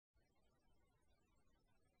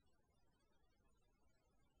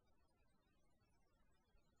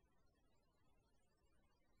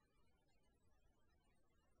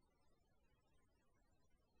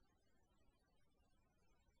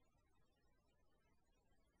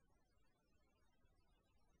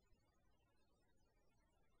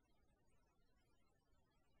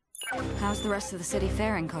How's the rest of the city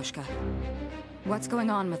faring, Koshka? What's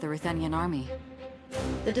going on with the Ruthenian army?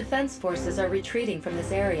 The defense forces are retreating from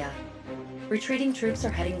this area. Retreating troops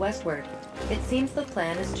are heading westward. It seems the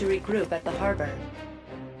plan is to regroup at the harbor.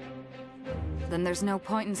 Then there's no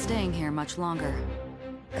point in staying here much longer.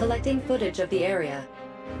 Collecting footage of the area.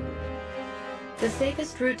 The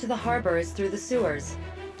safest route to the harbor is through the sewers.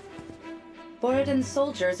 Borodin's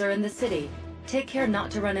soldiers are in the city. Take care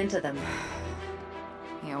not to run into them.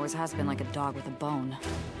 He always has been like a dog with a bone.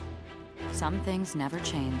 Some things never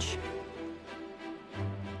change.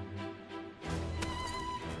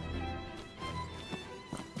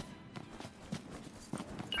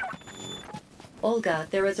 Olga,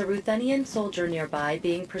 there is a Ruthenian soldier nearby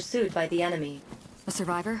being pursued by the enemy. A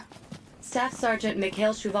survivor? Staff Sergeant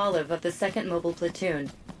Mikhail Shuvalov of the 2nd Mobile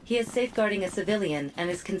Platoon. He is safeguarding a civilian and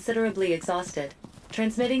is considerably exhausted.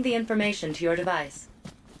 Transmitting the information to your device.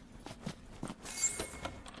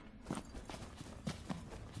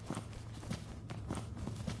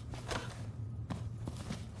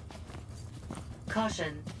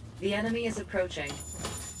 Caution. The enemy is approaching.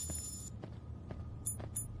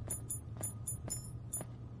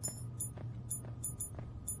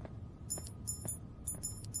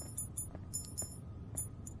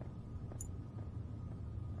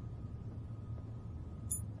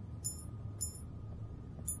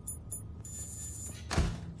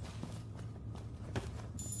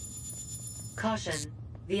 Caution.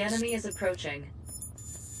 The enemy is approaching.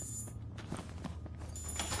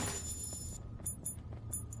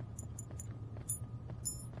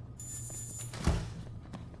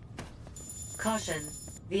 Caution.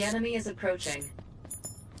 The enemy is approaching.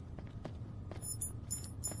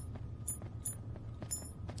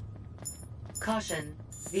 Caution.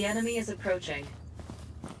 The enemy is approaching.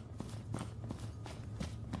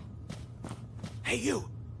 Hey, you!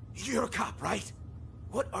 You're a cop, right?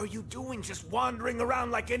 What are you doing just wandering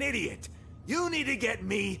around like an idiot? You need to get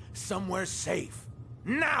me somewhere safe.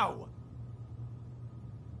 Now!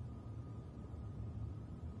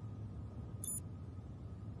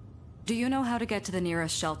 Do you know how to get to the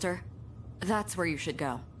nearest shelter? That's where you should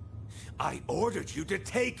go. I ordered you to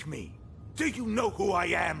take me. Do you know who I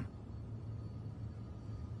am?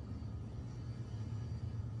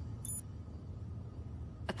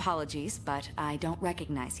 Apologies, but I don't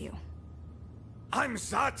recognize you. I'm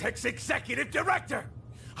Zartek's executive director!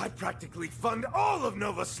 I practically fund all of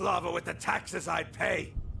NovoSlava with the taxes I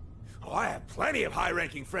pay. Oh, I have plenty of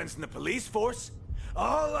high-ranking friends in the police force.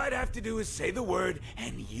 All I'd have to do is say the word,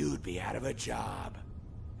 and you'd be out of a job.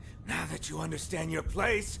 Now that you understand your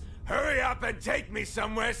place, hurry up and take me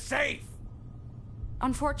somewhere safe!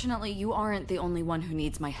 Unfortunately, you aren't the only one who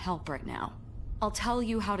needs my help right now. I'll tell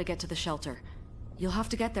you how to get to the shelter. You'll have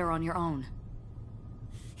to get there on your own.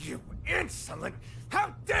 You insolent!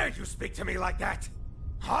 How dare you speak to me like that?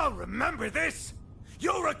 I'll remember this!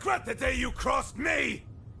 You'll regret the day you crossed me!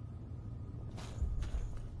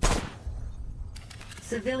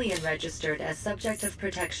 Civilian registered as subject of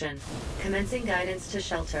protection. Commencing guidance to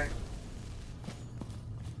shelter.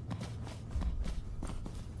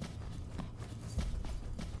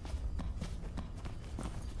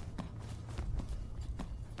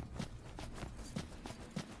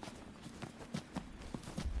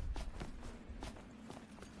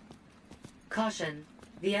 Caution.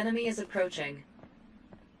 The enemy is approaching.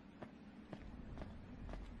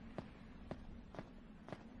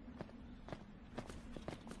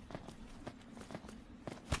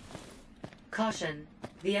 Caution.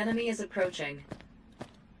 The enemy is approaching.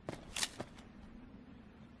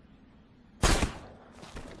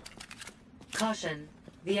 Caution.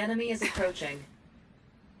 The enemy is approaching.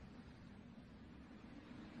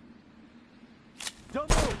 Don't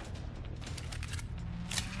move!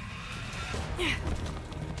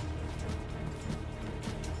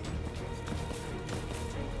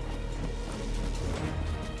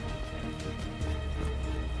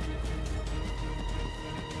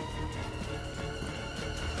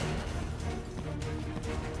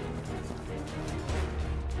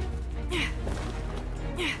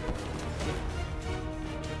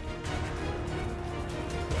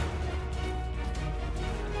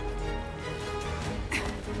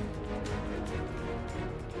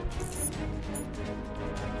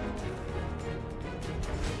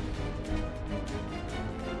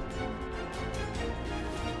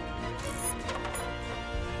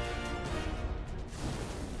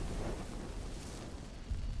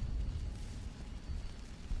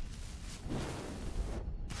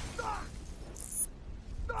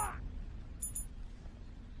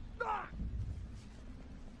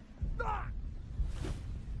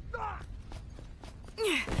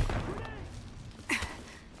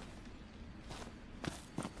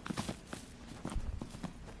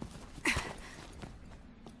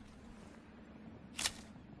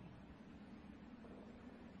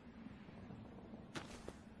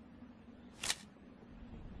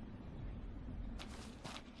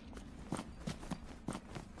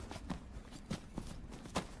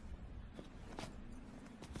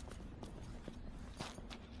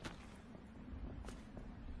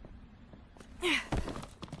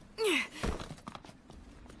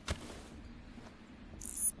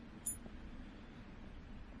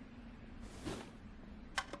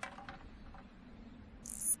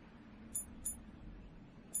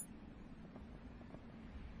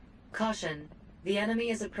 Caution. The enemy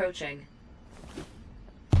is approaching.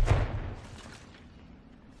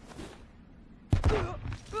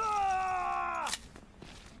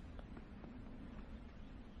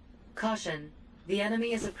 Caution. The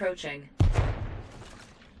enemy is approaching.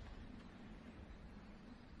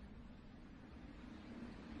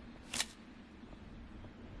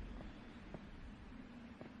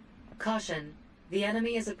 Caution. The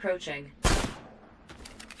enemy is approaching.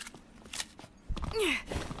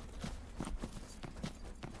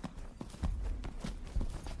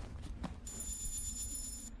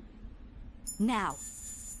 Now.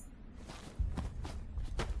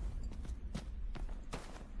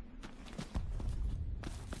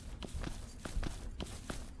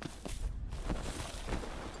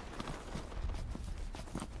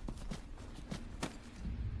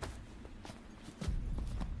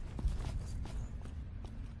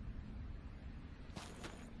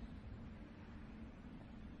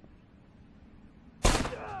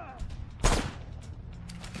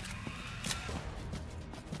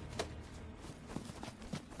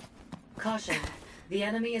 Caution. The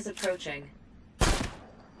enemy is approaching.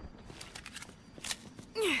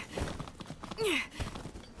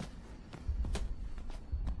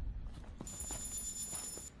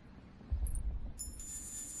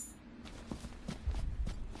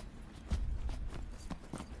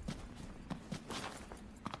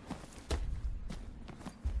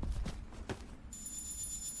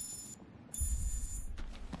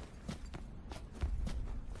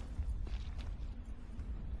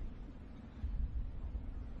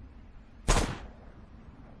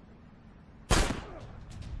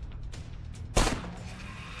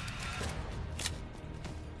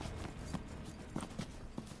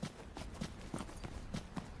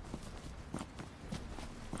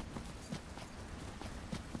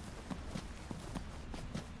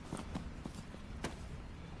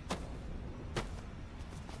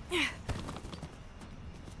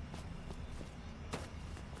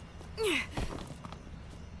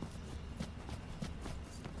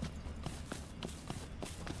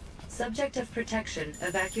 Subject of protection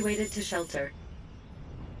evacuated to shelter.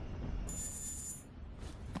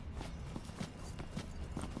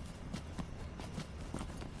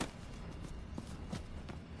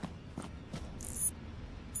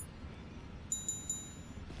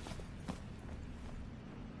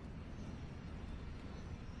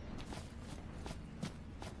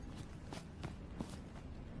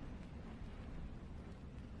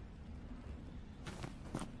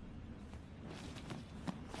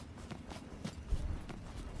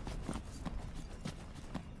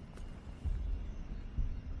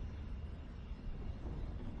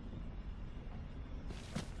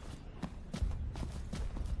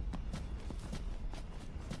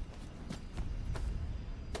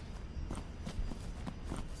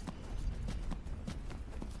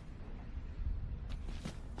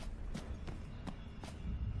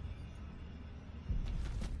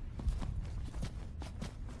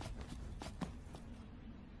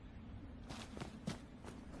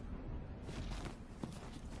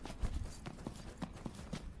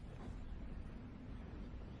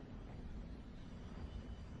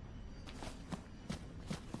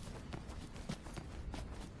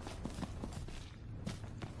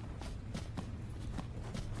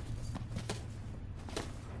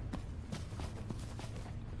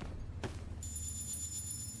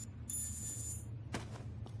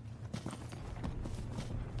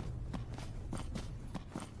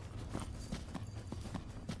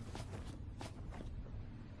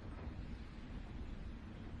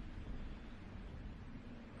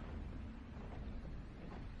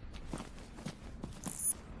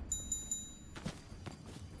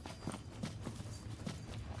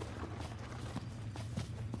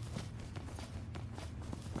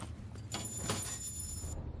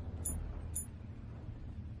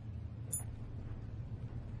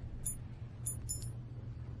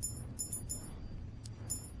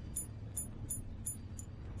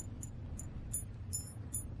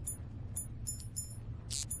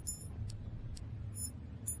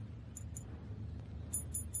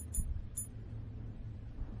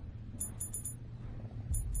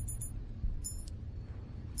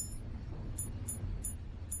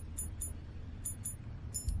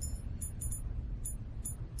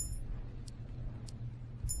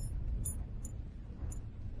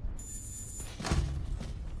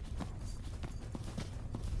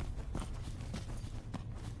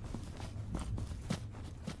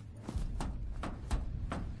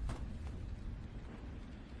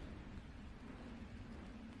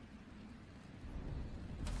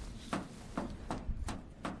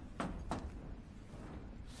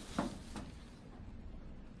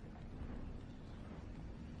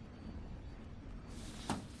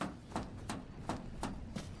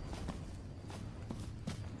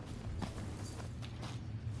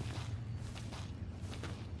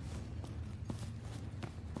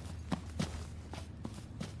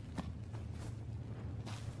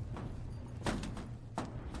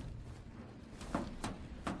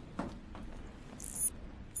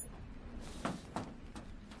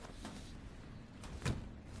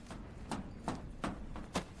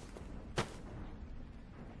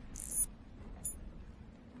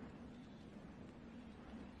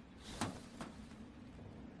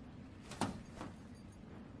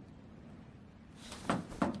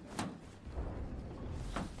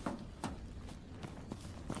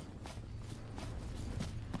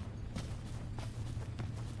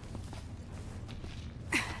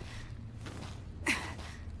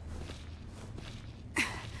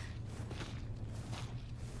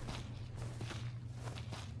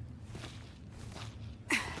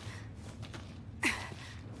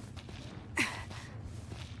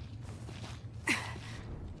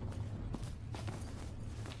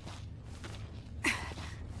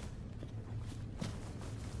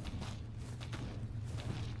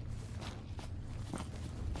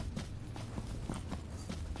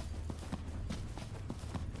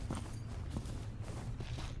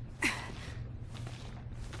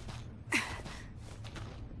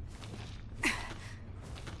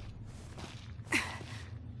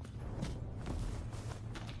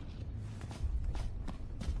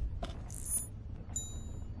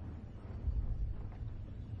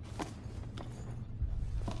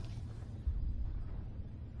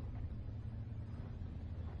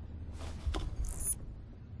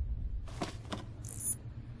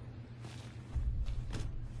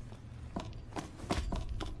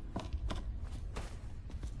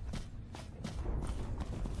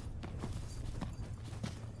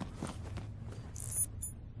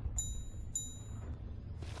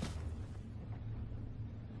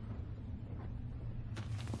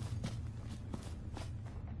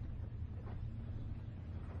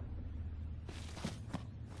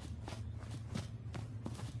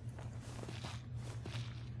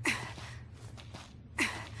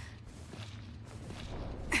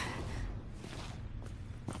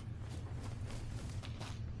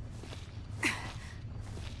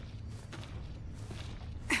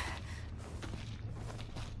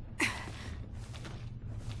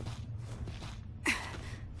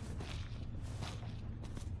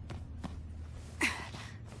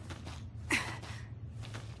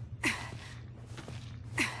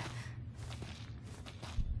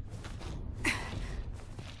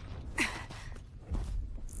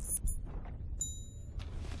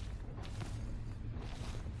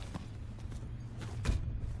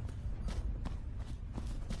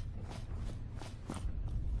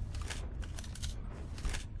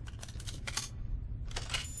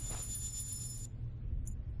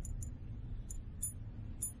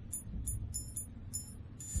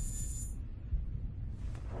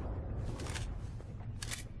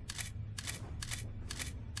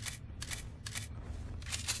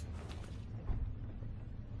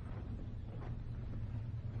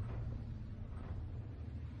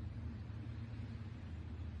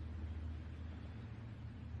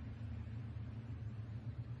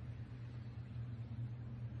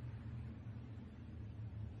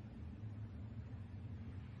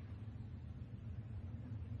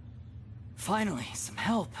 Finally, some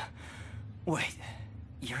help. Wait,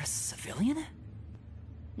 you're a civilian?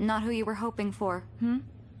 Not who you were hoping for, hmm?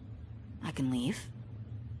 I can leave.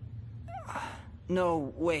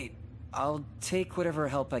 No, wait. I'll take whatever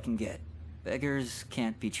help I can get. Beggars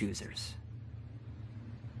can't be choosers.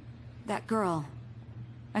 That girl.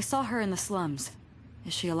 I saw her in the slums.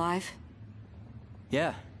 Is she alive?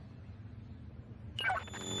 Yeah.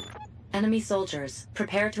 Enemy soldiers,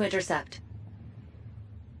 prepare to intercept.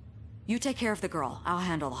 You take care of the girl. I'll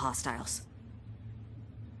handle the hostiles.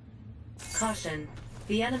 Caution.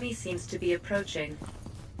 The enemy seems to be approaching.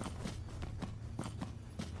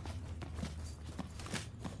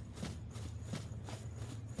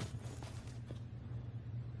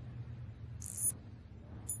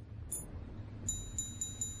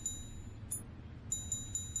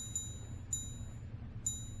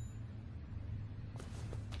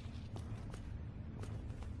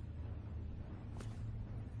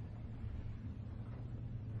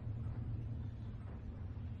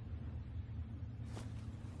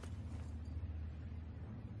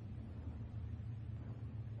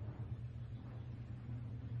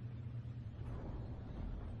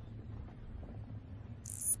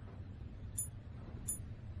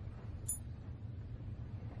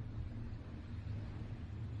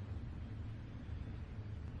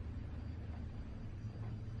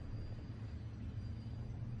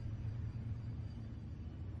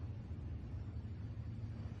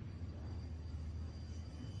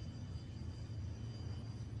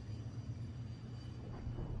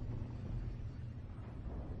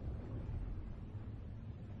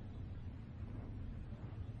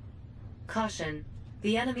 Caution.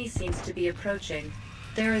 The enemy seems to be approaching.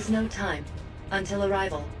 There is no time until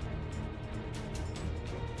arrival.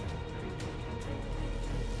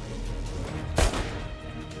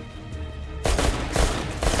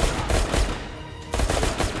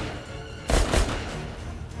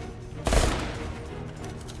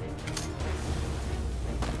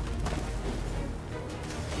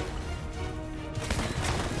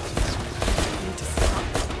 I need to stop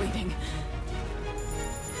bleeding.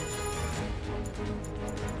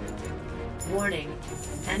 Warning.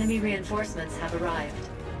 Enemy reinforcements have arrived.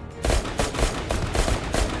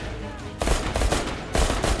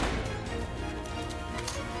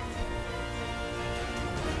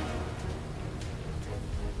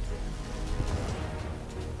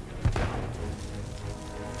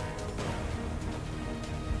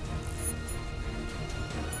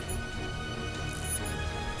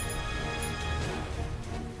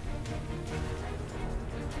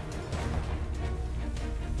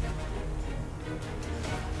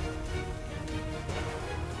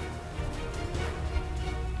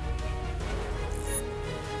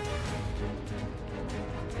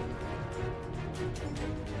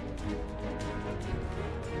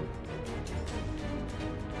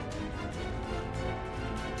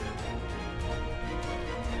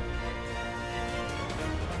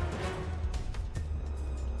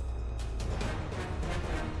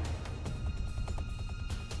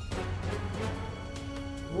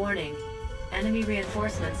 Warning. Enemy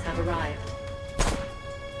reinforcements have arrived.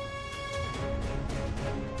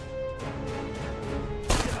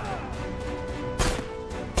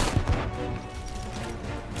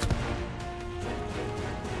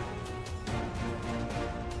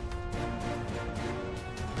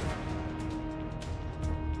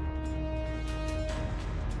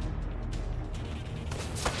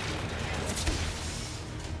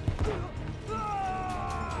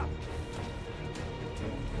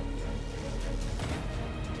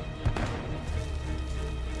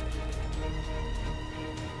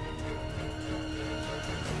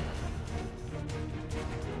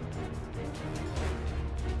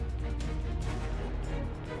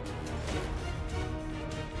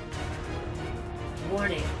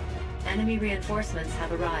 Warning. Enemy reinforcements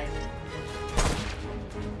have arrived.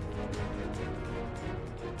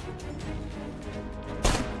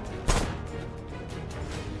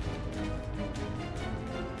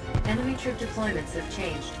 Enemy troop deployments have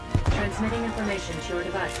changed. Transmitting information to your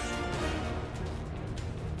device.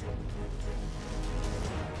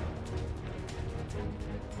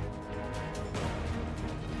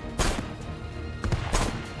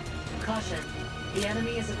 Caution. The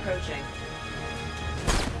enemy is approaching.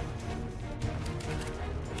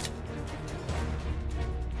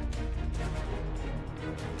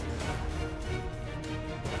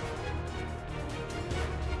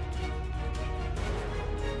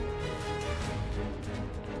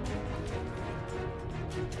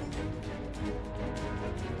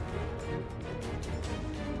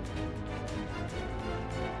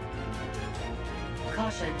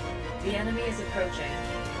 Caution. The enemy is approaching.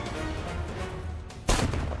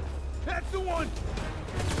 one!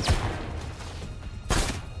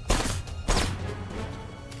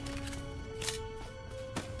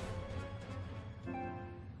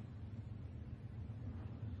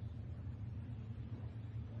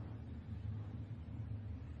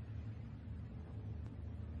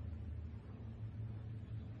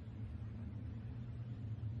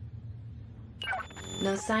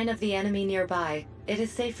 No sign of the enemy nearby. It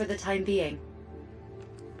is safe for the time being.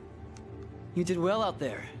 You did well out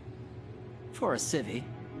there. For a civvy.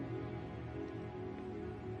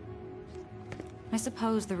 I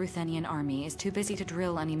suppose the Ruthenian army is too busy to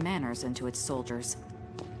drill any manners into its soldiers.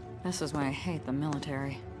 This is why I hate the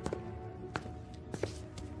military.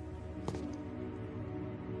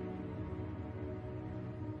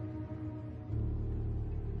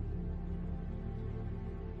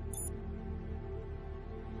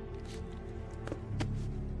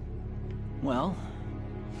 Well,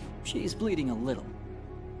 she's bleeding a little.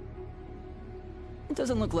 It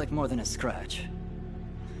doesn't look like more than a scratch.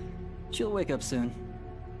 She'll wake up soon.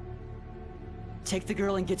 Take the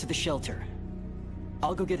girl and get to the shelter.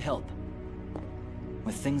 I'll go get help.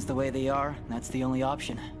 With things the way they are, that's the only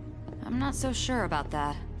option. I'm not so sure about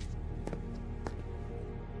that.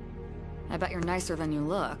 I bet you're nicer than you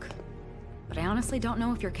look. But I honestly don't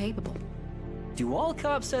know if you're capable. Do all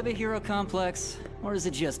cops have a hero complex, or is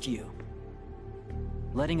it just you?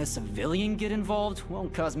 Letting a civilian get involved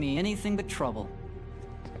won't cause me anything but trouble.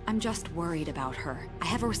 I'm just worried about her. I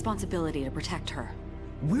have a responsibility to protect her.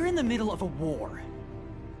 We're in the middle of a war.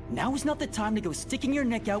 Now is not the time to go sticking your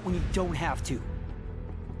neck out when you don't have to.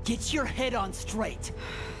 Get your head on straight.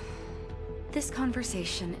 This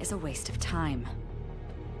conversation is a waste of time.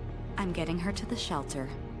 I'm getting her to the shelter,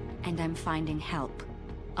 and I'm finding help.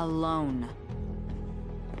 Alone.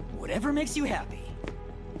 Whatever makes you happy.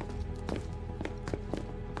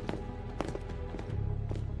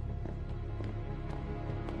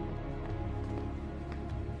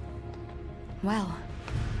 Well,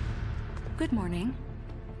 good morning.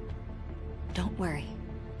 Don't worry.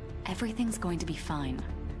 Everything's going to be fine.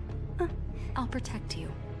 I'll protect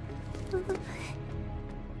you.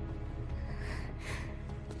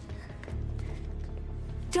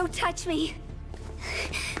 Don't touch me!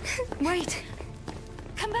 Wait!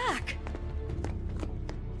 Come back!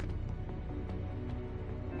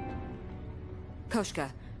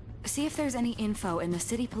 Koshka, see if there's any info in the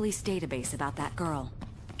city police database about that girl.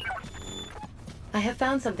 I have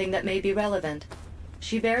found something that may be relevant.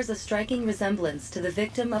 She bears a striking resemblance to the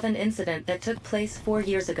victim of an incident that took place 4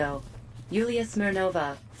 years ago. Yulia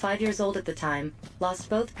Smirnova, 5 years old at the time, lost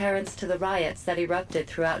both parents to the riots that erupted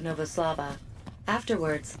throughout NovoSlava.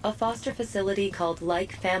 Afterwards, a foster facility called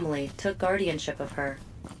Like Family took guardianship of her.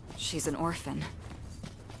 She's an orphan.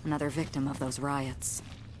 Another victim of those riots.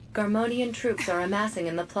 Garmonian troops are amassing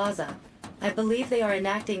in the plaza. I believe they are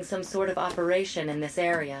enacting some sort of operation in this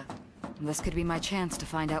area. This could be my chance to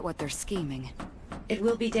find out what they're scheming. It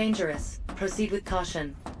will be dangerous. Proceed with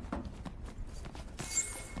caution.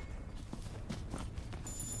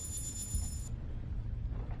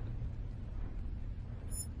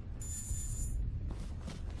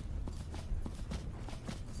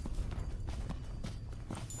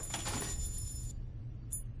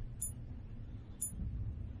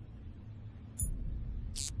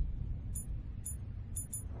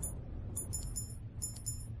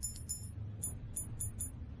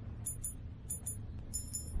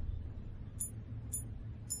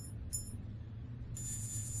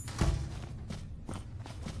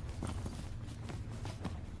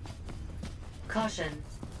 Caution.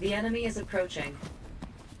 The enemy is approaching.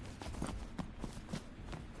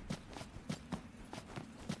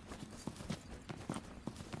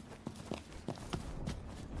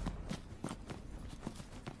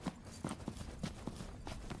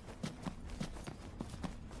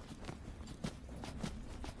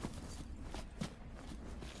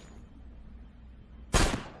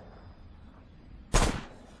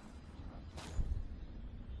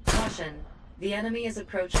 Caution. The enemy is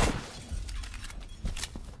approaching.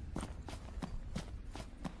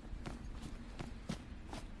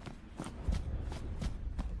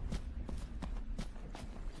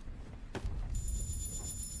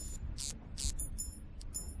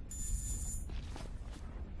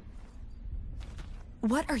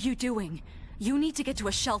 What are you doing? You need to get to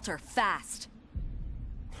a shelter, fast.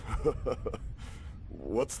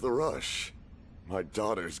 What's the rush? My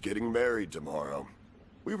daughter's getting married tomorrow.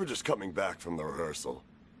 We were just coming back from the rehearsal.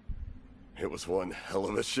 It was one hell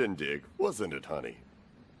of a shindig, wasn't it, honey?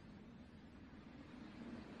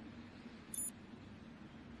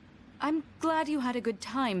 I'm glad you had a good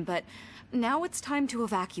time, but now it's time to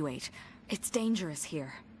evacuate. It's dangerous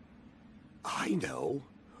here. I know.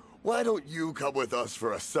 Why don't you come with us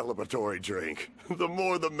for a celebratory drink? The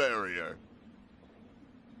more the merrier.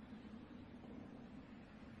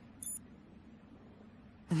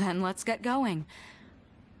 Then let's get going.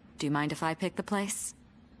 Do you mind if I pick the place?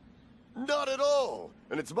 Not at all!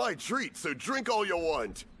 And it's my treat, so drink all you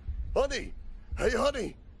want. Honey! Hey,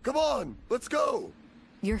 honey! Come on! Let's go!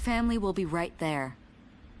 Your family will be right there.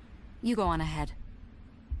 You go on ahead.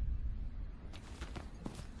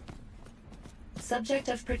 Subject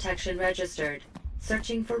of protection registered.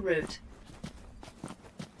 Searching for route.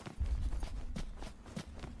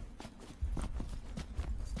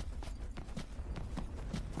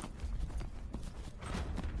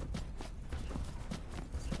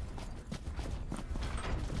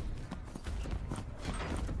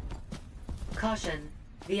 Caution.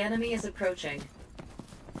 The enemy is approaching.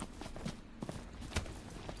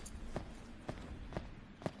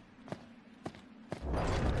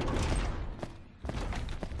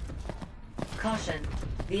 Caution.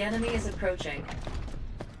 The enemy is approaching.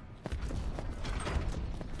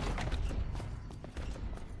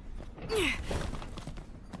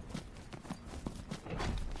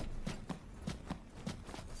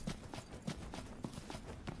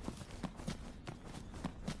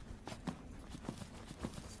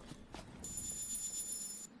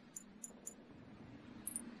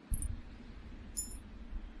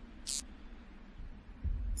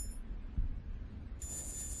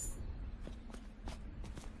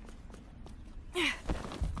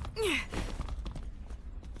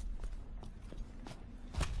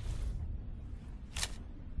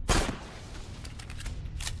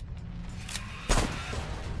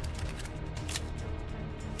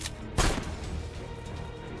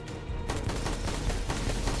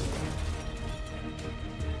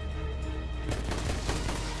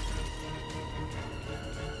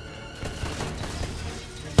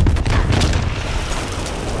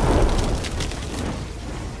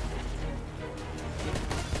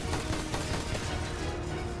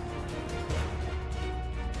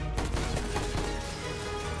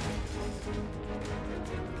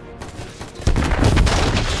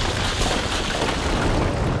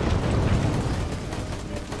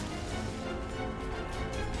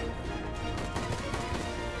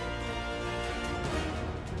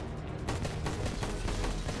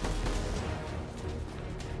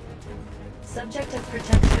 Subject of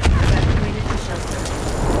protection evacuated to shelter.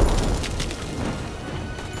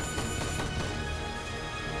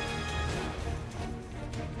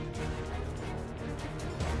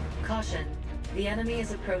 Caution. The enemy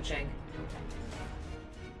is approaching.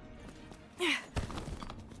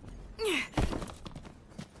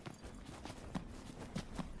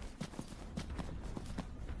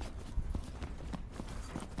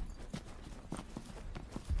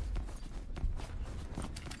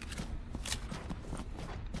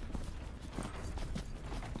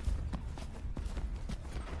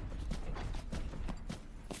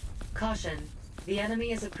 Caution. The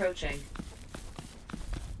enemy is approaching.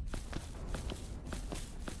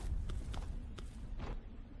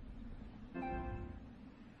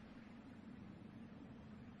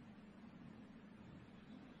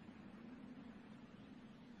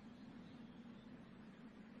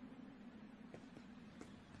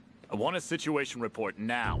 I want a situation report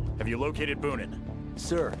now. Have you located Boonin?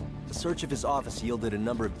 Sir, the search of his office yielded a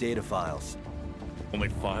number of data files. Only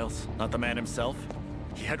files? Not the man himself?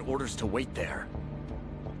 He had orders to wait there.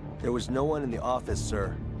 There was no one in the office,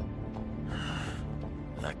 sir.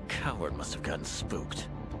 That coward must have gotten spooked.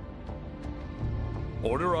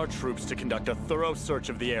 Order our troops to conduct a thorough search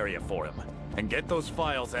of the area for him, and get those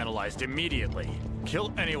files analyzed immediately.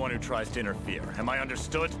 Kill anyone who tries to interfere. Am I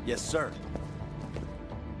understood? Yes, sir.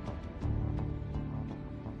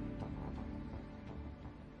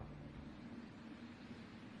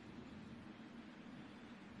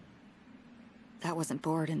 That wasn't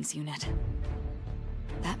Borodin's unit.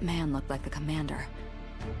 That man looked like the commander,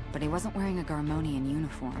 but he wasn't wearing a Garmonian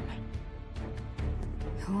uniform.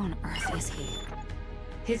 Who on earth is he?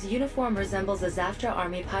 His uniform resembles a Zaftra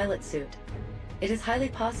army pilot suit. It is highly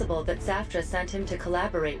possible that Zaftra sent him to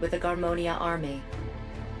collaborate with the Garmonia army.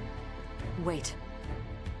 Wait.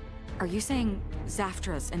 Are you saying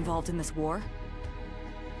Zaftra's involved in this war?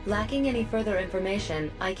 Lacking any further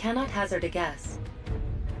information, I cannot hazard a guess.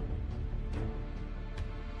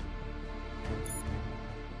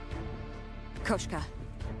 Koshka,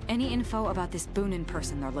 any info about this Boonin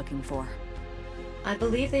person they're looking for? I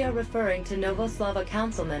believe they are referring to NovoSlava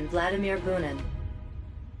Councilman Vladimir Boonin.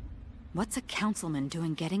 What's a councilman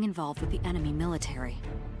doing getting involved with the enemy military?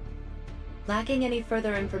 Lacking any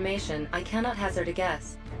further information, I cannot hazard a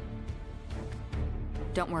guess.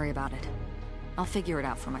 Don't worry about it. I'll figure it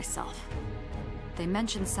out for myself. They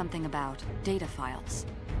mentioned something about data files.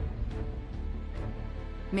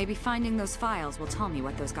 Maybe finding those files will tell me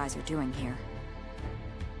what those guys are doing here.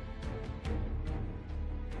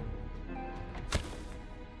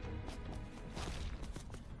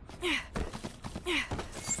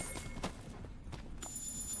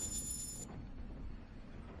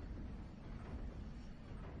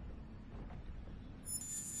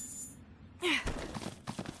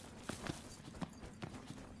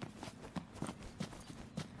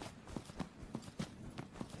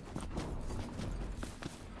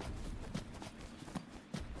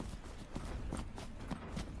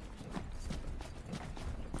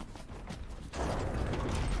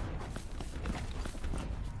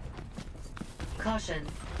 Caution,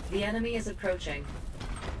 the enemy is approaching.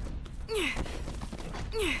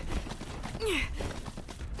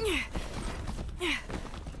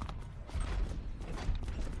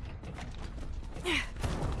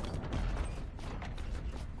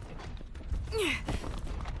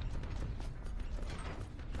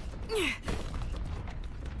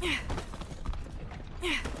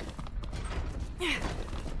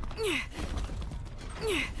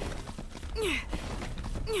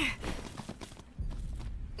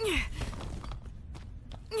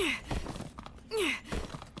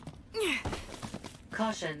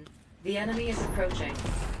 Caution, the enemy is approaching.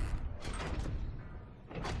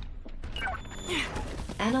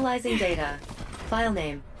 Analyzing data. File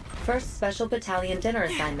name, 1st Special Battalion Dinner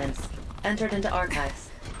Assignments. Entered into archives.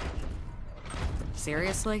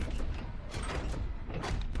 Seriously?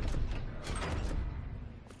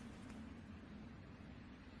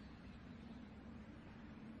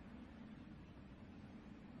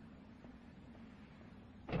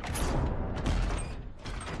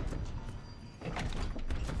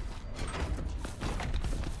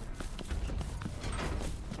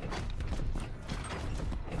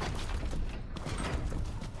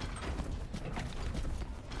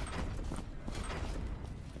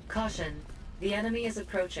 Caution, the enemy is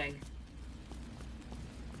approaching.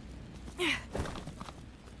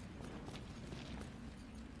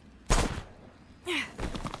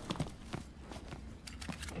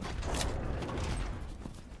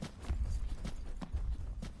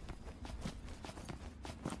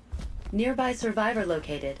 Nearby survivor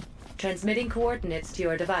located. Transmitting coordinates to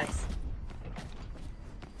your device.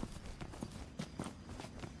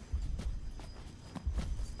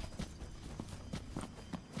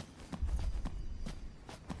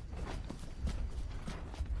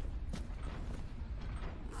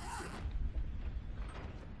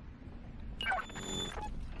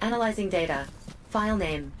 Analyzing data. File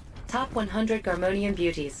name. Top 100 Garmonian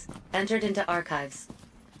beauties. Entered into archives.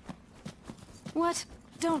 What?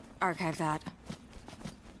 Don't archive that.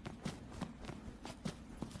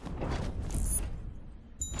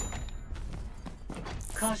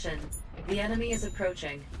 Caution. The enemy is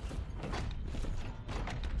approaching.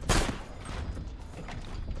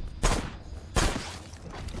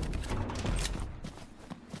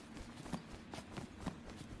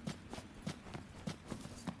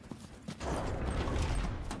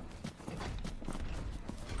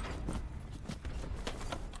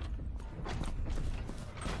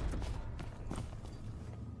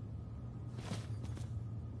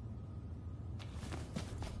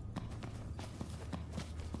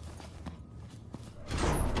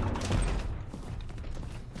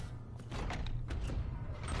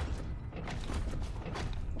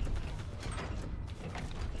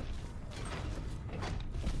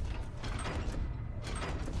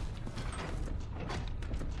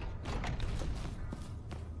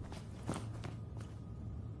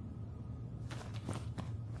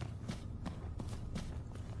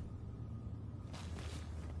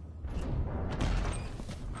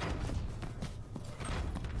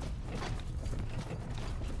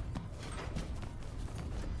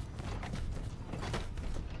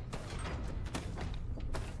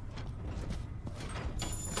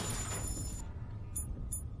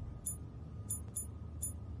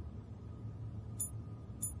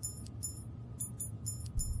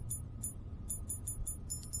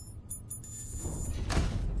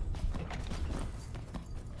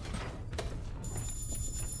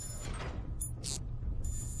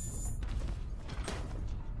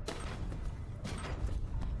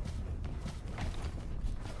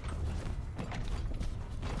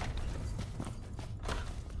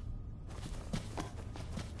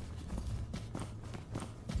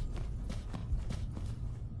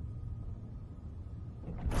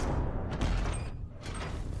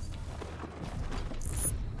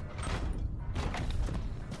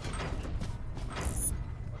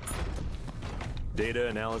 Data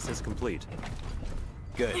analysis complete.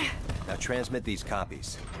 Good. Now transmit these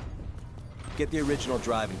copies. Get the original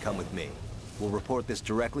drive and come with me. We'll report this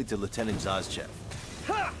directly to Lieutenant Zazchev.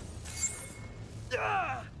 Ha!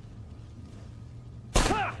 Ah!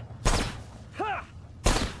 Ha! Ha!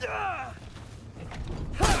 Ah!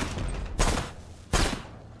 Ha!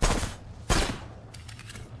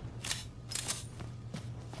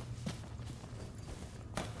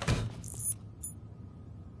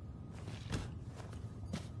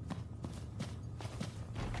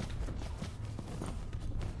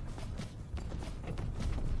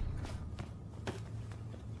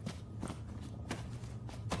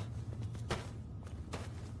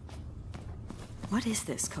 What is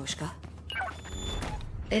this, Koshka?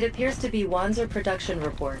 It appears to be Wanzer production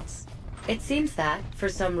reports. It seems that, for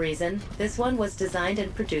some reason, this one was designed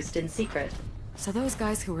and produced in secret. So those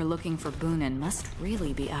guys who were looking for Boonin must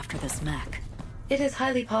really be after this mech. It is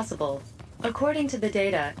highly possible. According to the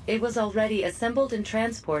data, it was already assembled and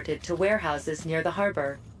transported to warehouses near the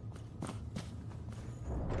harbor.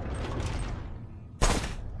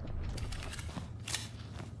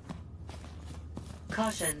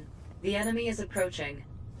 Caution. The enemy is approaching.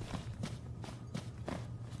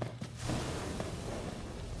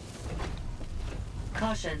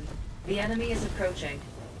 Caution. The enemy is approaching.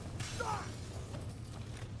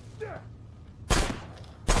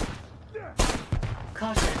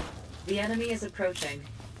 Caution. The enemy is approaching.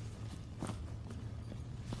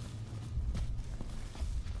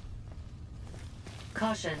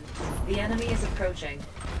 Caution. The enemy is approaching.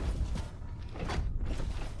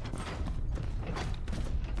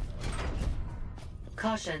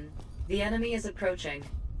 Caution. The enemy is approaching.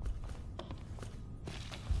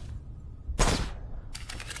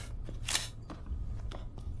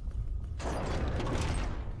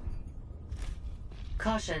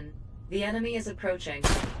 Caution. The enemy is approaching.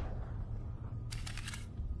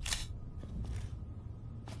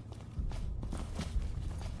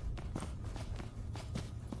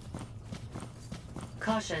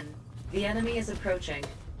 Caution. The enemy is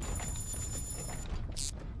approaching.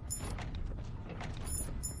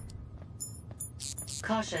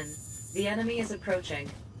 Caution. The enemy is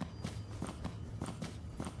approaching.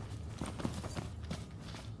 Caution.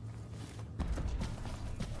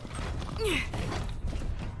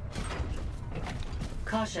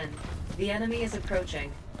 The enemy is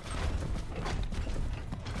approaching.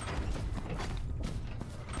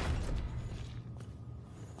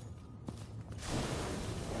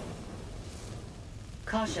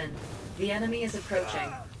 Caution. The enemy is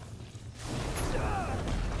approaching.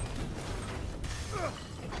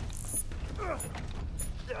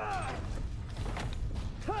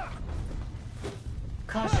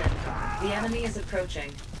 Caution. The enemy is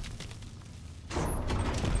approaching.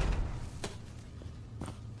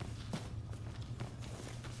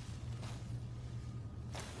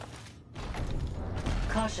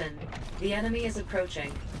 Caution. The enemy is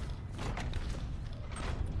approaching.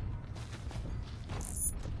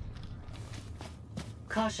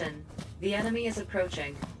 Caution. The enemy is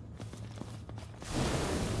approaching.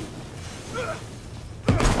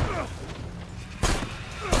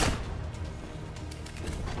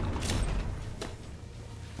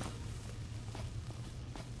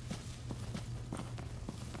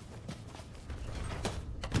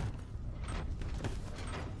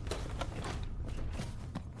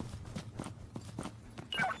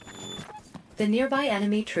 The nearby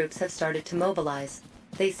enemy troops have started to mobilize.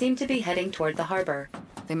 They seem to be heading toward the harbor.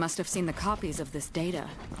 They must have seen the copies of this data.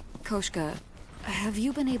 Koshka, have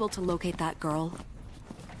you been able to locate that girl?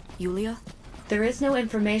 Yulia? There is no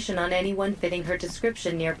information on anyone fitting her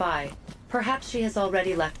description nearby. Perhaps she has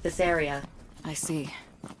already left this area. I see.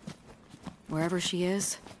 Wherever she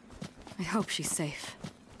is, I hope she's safe.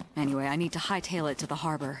 Anyway, I need to hightail it to the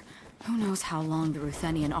harbor. Who knows how long the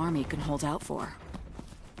Ruthenian army can hold out for.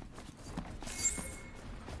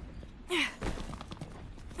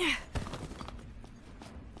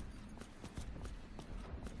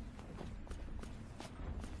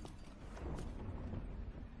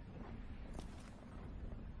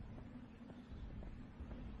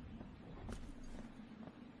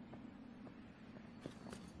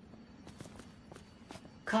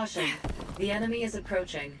 Caution. The enemy is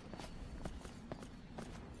approaching.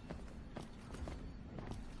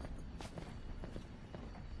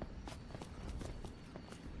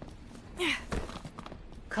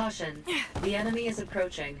 Caution. The enemy is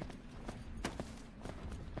approaching.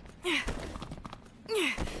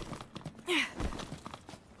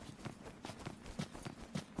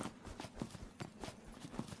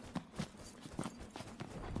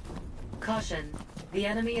 Caution. The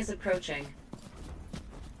enemy is approaching.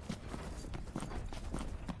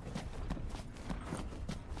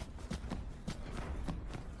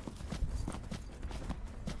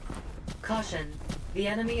 Caution, the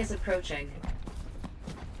enemy is approaching.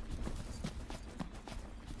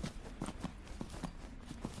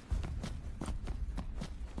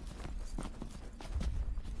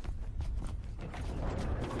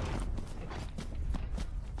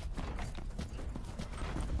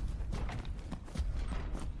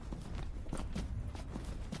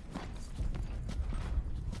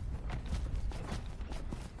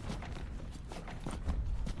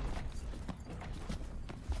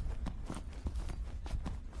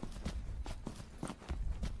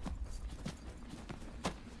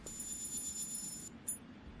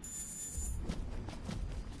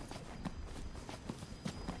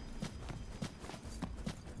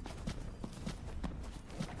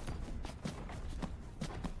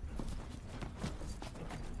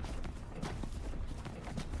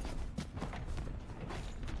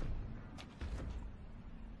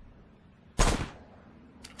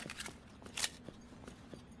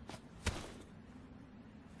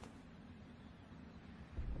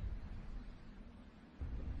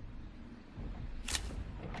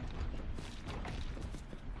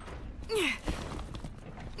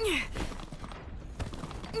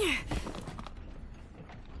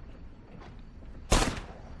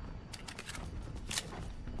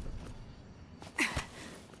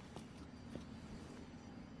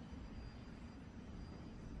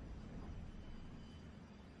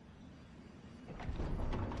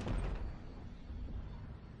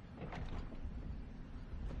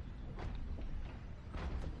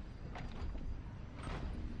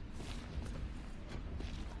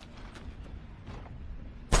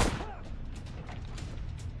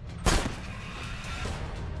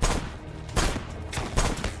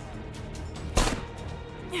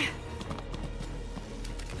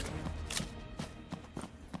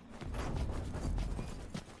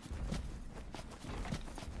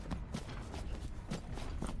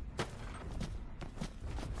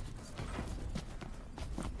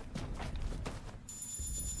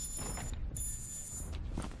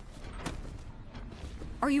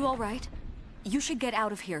 Are you all right? You should get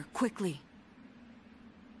out of here, quickly.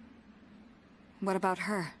 What about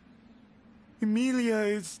her? Emilia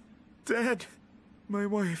is dead. My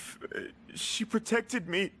wife, she protected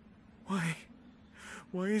me. Why?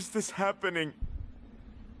 Why is this happening?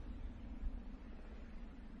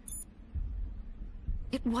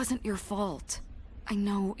 It wasn't your fault. I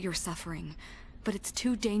know you're suffering, but it's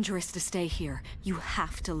too dangerous to stay here. You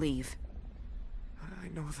have to leave. I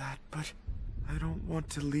know that, but I don't want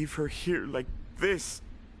to leave her here like this.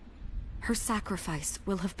 Her sacrifice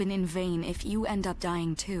will have been in vain if you end up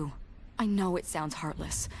dying too. I know it sounds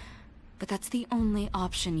heartless, but that's the only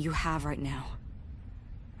option you have right now.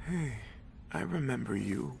 Hey, I remember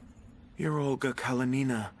you. You're Olga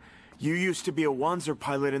Kalinina. You used to be a Wanzer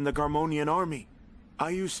pilot in the Garmonian army.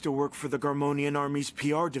 I used to work for the Garmonian army's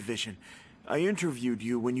PR division. I interviewed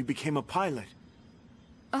you when you became a pilot.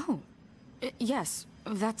 Oh, yes,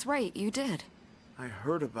 that's right, you did. I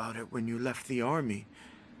heard about it when you left the army,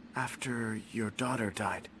 after your daughter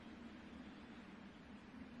died.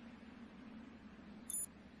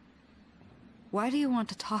 Why do you want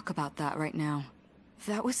to talk about that right now?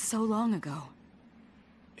 That was so long ago.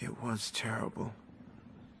 It was terrible.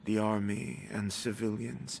 The army and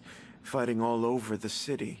civilians fighting all over the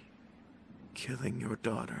city, killing your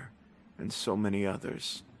daughter and so many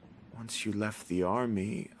others. Once you left the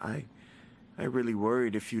army, I really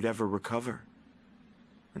worried if you'd ever recover.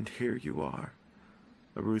 And here you are,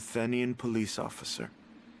 a Ruthenian police officer.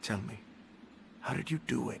 Tell me, how did you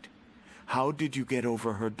do it? How did you get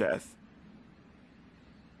over her death?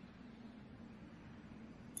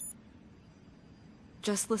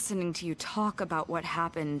 Just listening to you talk about what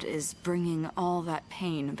happened is bringing all that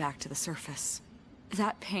pain back to the surface.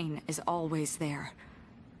 That pain is always there.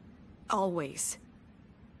 Always.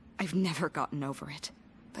 I've never gotten over it.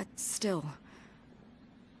 But still,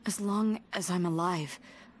 as long as I'm alive,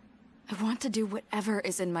 I want to do whatever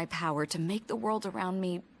is in my power to make the world around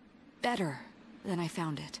me better than I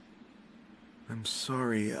found it. I'm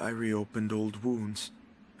sorry I reopened old wounds.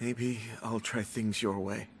 Maybe I'll try things your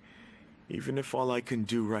way. Even if all I can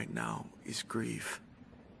do right now is grieve.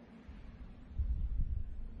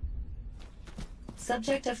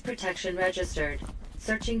 Subject of protection registered.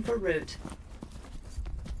 Searching for route.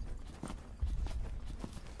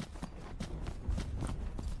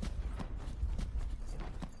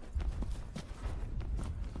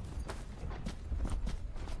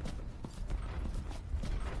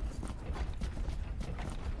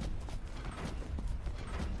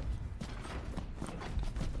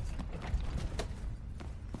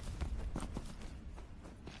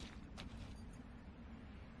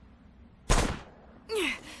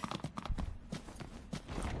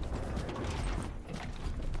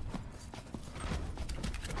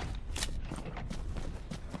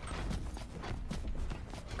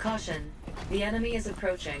 Caution. The enemy is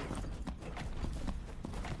approaching.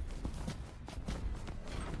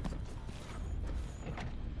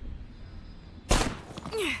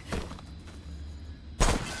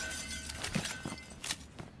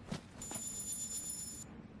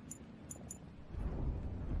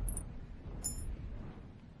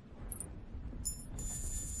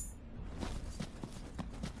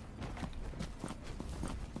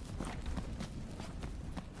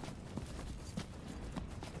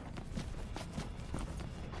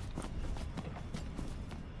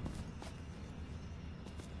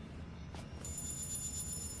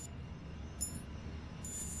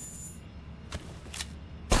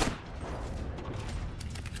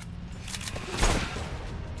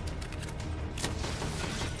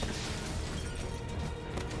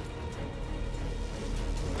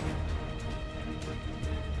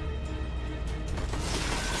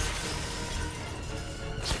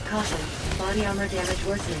 Caution. Body armor damage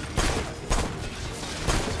worsening.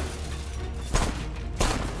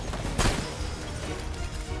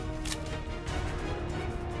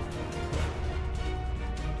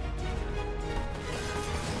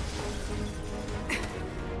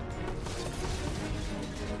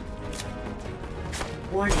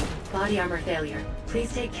 Warning. Body armor failure.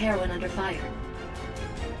 Please take care when under fire.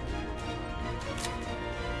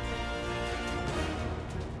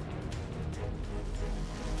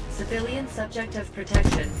 Civilian subject of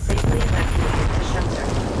protection safely evacuated to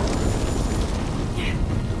shelter.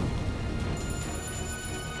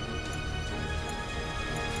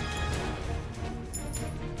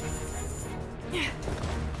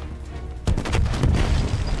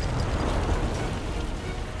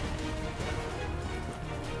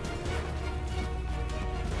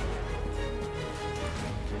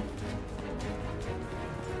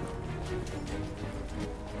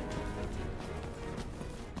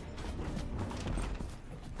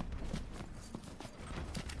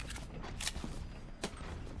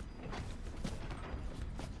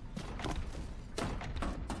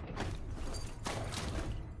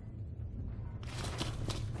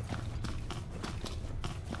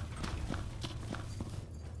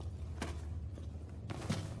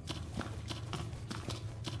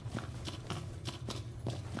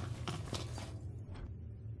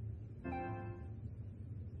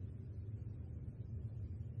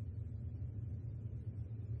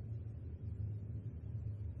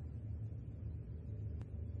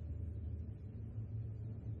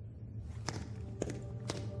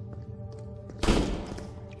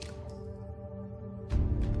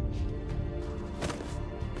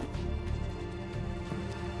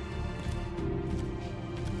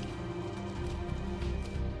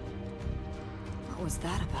 What was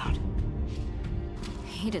that about?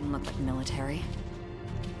 He didn't look like military.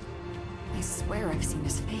 I swear I've seen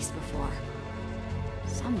his face before.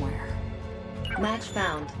 Somewhere. Match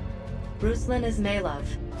found. Ruslan Ismailov,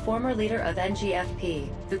 former leader of NGFP,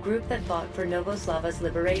 the group that fought for NovoSlava's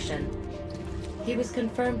liberation. He was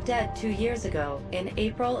confirmed dead 2 years ago, in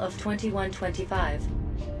April of 2125.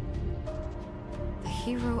 The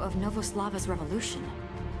hero of NovoSlava's revolution.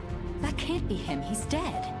 That can't be him, he's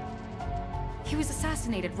dead. He was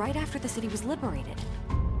assassinated right after the city was liberated.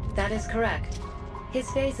 That is correct. His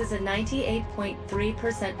face is a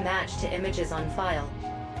 98.3% match to images on file.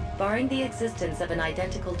 Barring the existence of an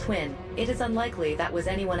identical twin, it is unlikely that was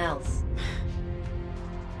anyone else.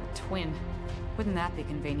 A twin. Wouldn't that be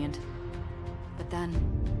convenient? But then...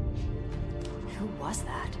 who was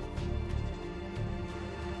that?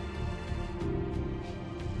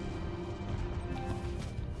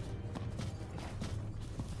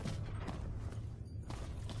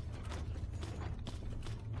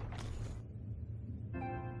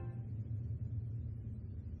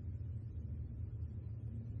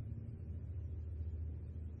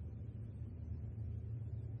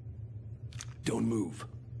 Don't move.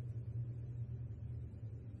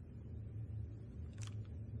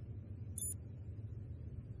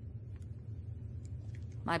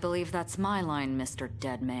 I believe that's my line, Mr.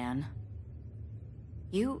 Dead Man.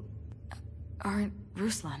 You... aren't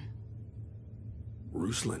Ruslan.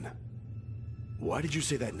 Ruslan? Why did you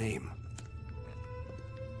say that name?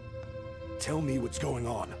 Tell me what's going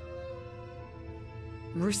on.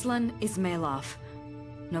 Ruslan Ismailov,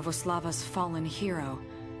 NovoSlava's fallen hero,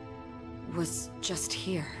 was just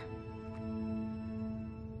here.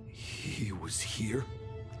 He was here?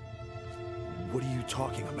 What are you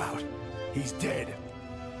talking about? He's dead.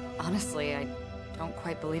 Honestly, I don't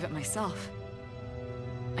quite believe it myself.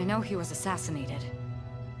 I know he was assassinated.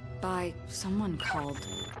 By someone called...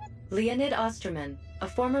 Leonid Osterman, a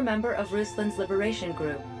former member of Ruslan's liberation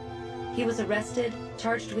group. He was arrested,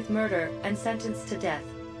 charged with murder, and sentenced to death.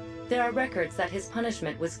 There are records that his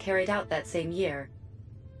punishment was carried out that same year.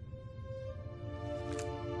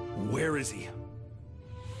 Where is he?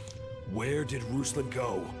 Where did Ruslan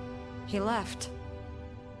go? He left.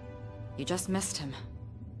 You just missed him.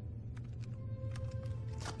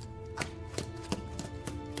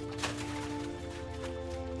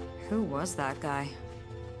 Who was that guy?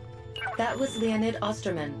 That was Leonid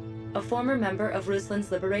Osterman, a former member of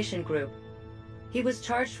Ruslan's liberation group. He was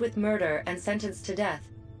charged with murder and sentenced to death.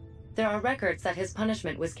 There are records that his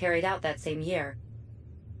punishment was carried out that same year.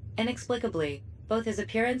 Inexplicably, both his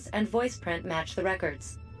appearance and voice print match the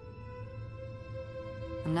records.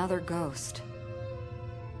 Another ghost.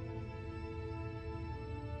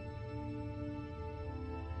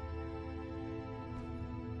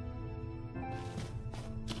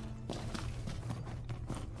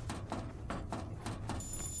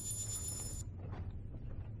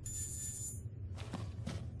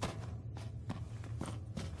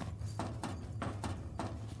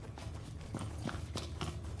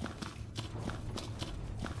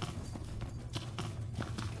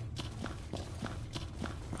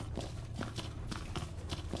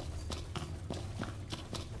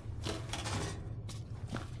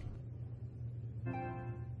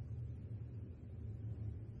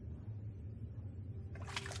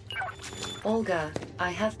 Olga, I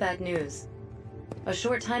have bad news. A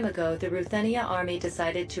short time ago, the Ruthenia army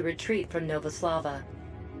decided to retreat from NovoSlava.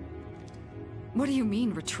 What do you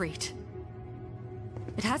mean, retreat?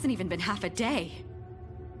 It hasn't even been half a day.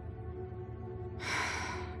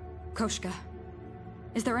 Koshka,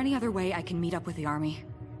 is there any other way I can meet up with the army?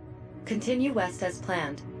 Continue west as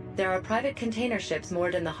planned. There are private container ships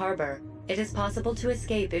moored in the harbor. It is possible to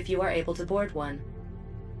escape if you are able to board one.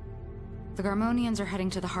 The Garmonians are heading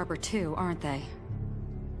to the harbor too, aren't they?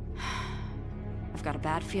 I've got a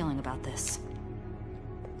bad feeling about this.